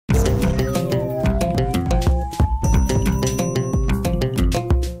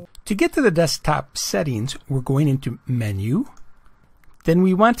to get to the desktop settings, we're going into Menu. Then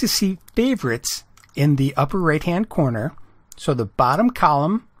we want to see Favorites in the upper right-hand corner. So the bottom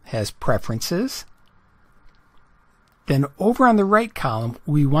column has Preferences. Then over on the right column,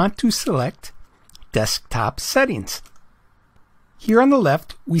 we want to select Desktop Settings. Here on the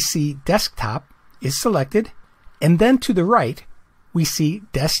left, we see Desktop is selected, and then to the right, we see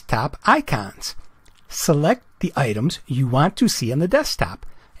Desktop Icons. Select the items you want to see on the desktop,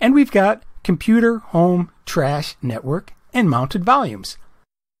 and we've got Computer, Home, Trash, Network, and Mounted Volumes.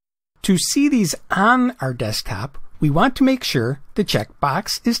 To see these on our desktop, we want to make sure the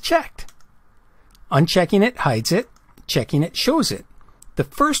checkbox is checked. Unchecking it hides it, checking it shows it. The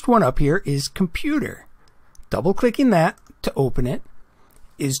first one up here is Computer. Double-clicking that to open it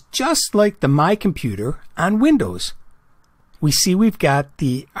is just like the My Computer on Windows. We see we've got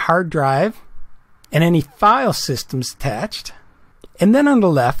the hard drive and any file systems attached, and then on the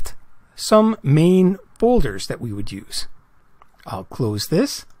left, some main folders that we would use. I'll close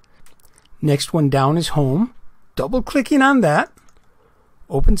this. Next one down is Home. Double-clicking on that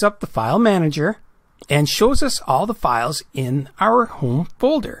opens up the File Manager and shows us all the files in our Home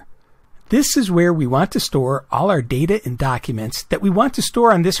folder. This is where we want to store all our data and documents that we want to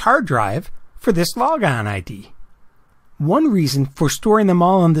store on this hard drive for this logon ID. One reason for storing them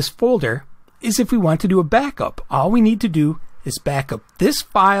all in this folder is if we want to do a backup. All we need to do is back up this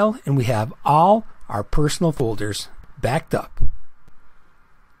file and we have all our personal folders backed up.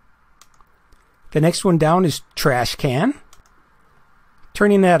 The next one down is Trash Can.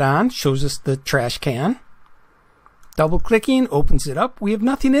 Turning that on shows us the trash can. Double-clicking opens it up. We have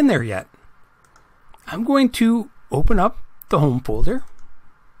nothing in there yet. I'm going to open up the Home folder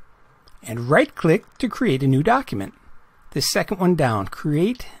and right-click to create a new document. The second one down,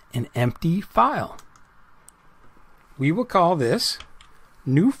 create an empty file. We will call this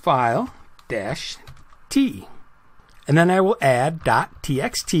New File -T. And then I will add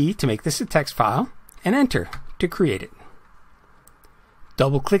 .txt to make this a text file and enter to create it.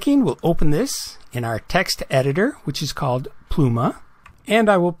 Double-clicking will open this in our text editor, which is called Pluma, and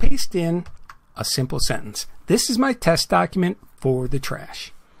I will paste in a simple sentence. This is my test document for the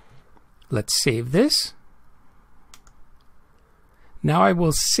trash. Let's save this. Now I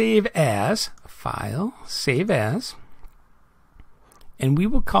will save as, File, Save As, and we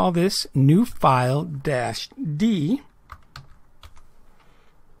will call this New File -D.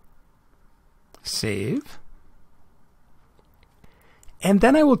 Save. And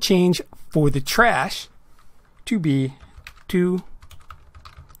then I will change for the trash to be to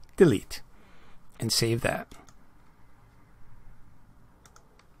delete and save that.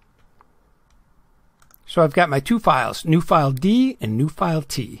 So I've got my two files, New File D and New File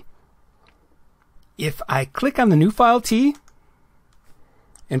T. If I click on the New File T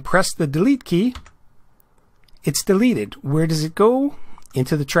and press the delete key, it's deleted. Where does it go?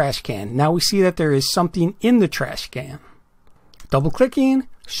 Into the trash can. Now we see that there is something in the trash can. Double-clicking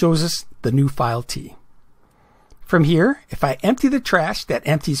shows us the New File T. From here, if I empty the trash, that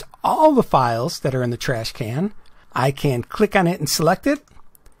empties all the files that are in the trash can. I can click on it and select it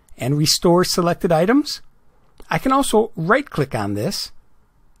and restore selected items. I can also right-click on this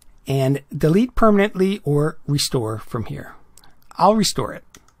and delete permanently or restore from here. I'll restore it.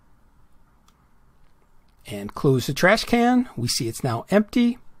 And close the trash can. We see it's now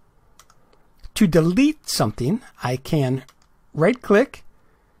empty. To delete something, I can right-click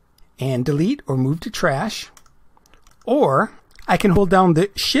and delete or move to trash, or I can hold down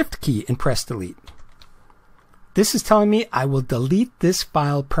the Shift key and press delete. This is telling me I will delete this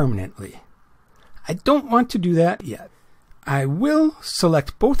file permanently. I don't want to do that yet. I will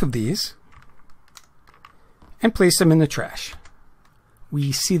select both of these and place them in the trash.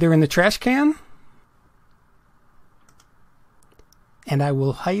 We see they're in the trash can, and I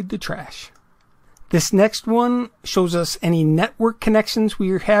will hide the trash. This next one shows us any network connections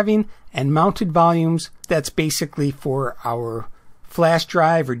we are having and mounted volumes. That's basically for our flash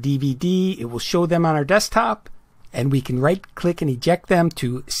drive or DVD. It will show them on our desktop, and we can right-click and eject them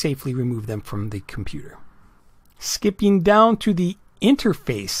to safely remove them from the computer. Skipping down to the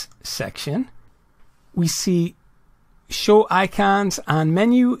interface section, we see show icons on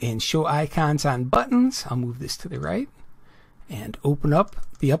menu and show icons on buttons. I'll move this to the right and open up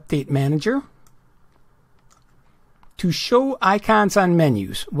the Update Manager. To show icons on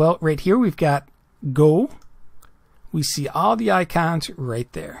menus, well, right here we've got Go. We see all the icons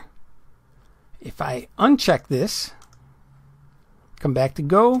right there. If I uncheck this, come back to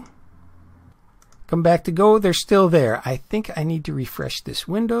Go, they're still there. I think I need to refresh this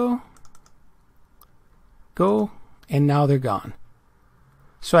window. Go, and now they're gone.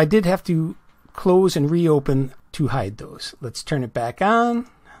 So I did have to close and reopen to hide those. Let's turn it back on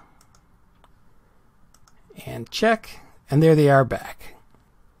and check, and there they are back.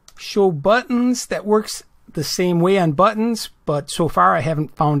 Show buttons, that works the same way on buttons, but so far I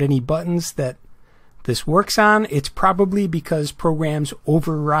haven't found any buttons that this works on. It's probably because programs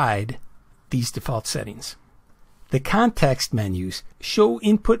override these default settings. The context menus, show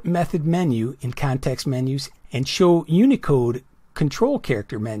input method menu in context menus, and show Unicode control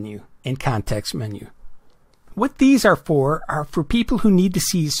character menu in context menu. What these are for people who need to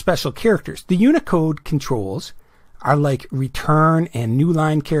see special characters. The Unicode controls are like return and new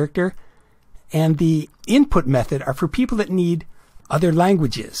line character, and the input method are for people that need other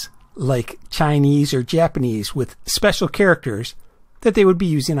languages like Chinese or Japanese with special characters that they would be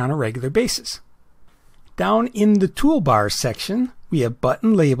using on a regular basis. Down in the toolbars section, we have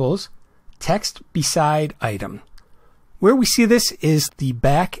button labels, text beside item. Where we see this is the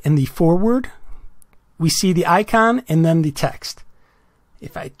back and the forward. We see the icon and then the text.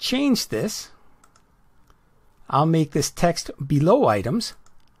 If I change this, I'll make this text below items.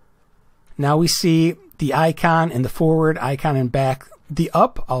 Now we see the icon and the forward, icon and back. The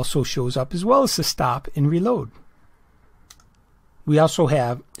up also shows up, as well as the stop and reload. We also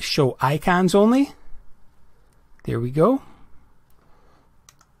have show icons only. There we go.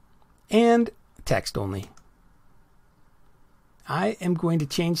 And text only. I am going to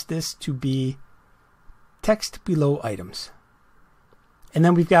change this to be text below items. And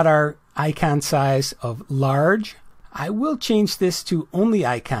then we've got our icon size of large. I will change this to only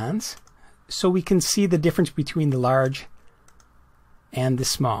icons so we can see the difference between the large and the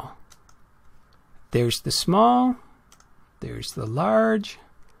small. There's the small, there's the large,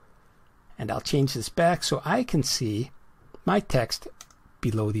 and I'll change this back so I can see my text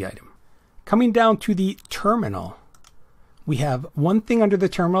below the item. Coming down to the terminal, we have one thing under the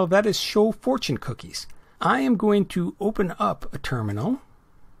terminal, that is show fortune cookies. I am going to open up a terminal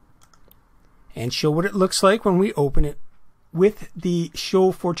and show what it looks like when we open it with the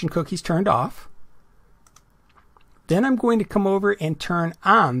show fortune cookies turned off. Then I'm going to come over and turn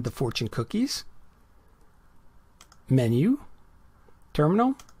on the fortune cookies. Menu,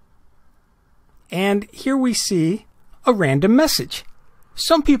 terminal, and here we see a random message.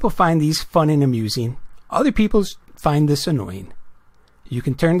 Some people find these fun and amusing. Other people find this annoying. You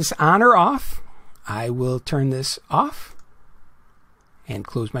can turn this on or off. I will turn this off and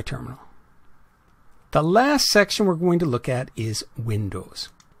close my terminal. The last section we're going to look at is Windows.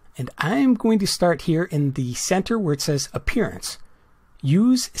 And I'm going to start here in the center where it says Appearance.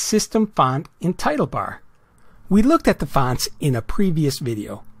 Use System Font in Titlebar. We looked at the fonts in a previous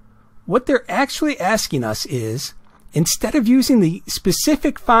video. What they're actually asking us is, instead of using the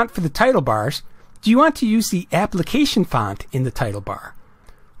specific font for the title bars, do you want to use the application font in the title bar,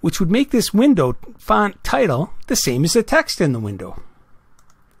 which would make this window font title the same as the text in the window.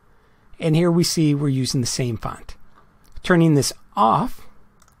 And here we see we're using the same font. Turning this off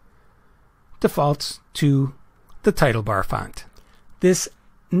defaults to the title bar font. This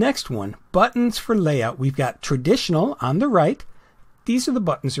next one, buttons for layout, we've got traditional on the right. These are the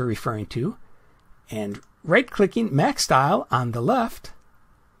buttons we're referring to. And right-clicking Mac Style on the left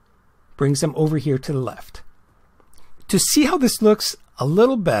brings them over here to the left. To see how this looks a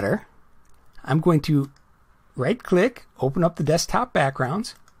little better, I'm going to right-click, open up the desktop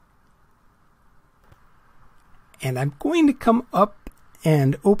backgrounds, and I'm going to come up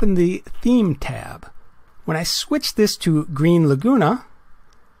and open the Theme tab. When I switch this to GreenLaguna,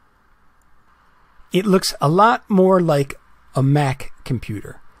 it looks a lot more like a Mac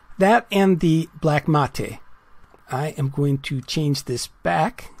computer. That and the Black Mate. I am going to change this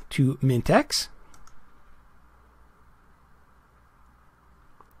back to MintX.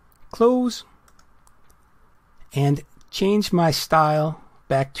 Close. And change my style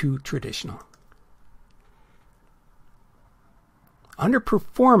back to traditional. Under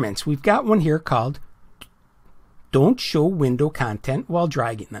Performance, we've got one here called Don't Show Window Content While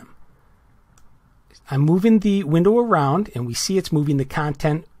Dragging Them. I'm moving the window around, and we see it's moving the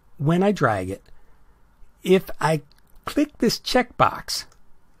content when I drag it. If I click this checkbox,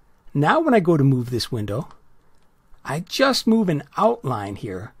 now when I go to move this window, I just move an outline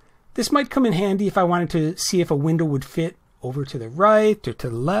here. This might come in handy if I wanted to see if a window would fit over to the right or to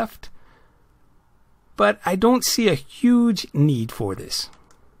the left, but I don't see a huge need for this.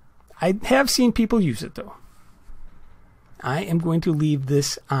 I have seen people use it though. I am going to leave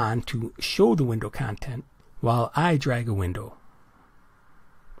this on to show the window content while I drag a window.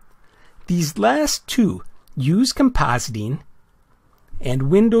 These last two, Use Compositing and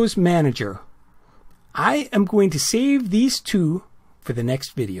Windows Manager, I am going to save these two for the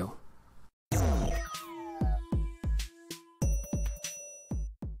next video.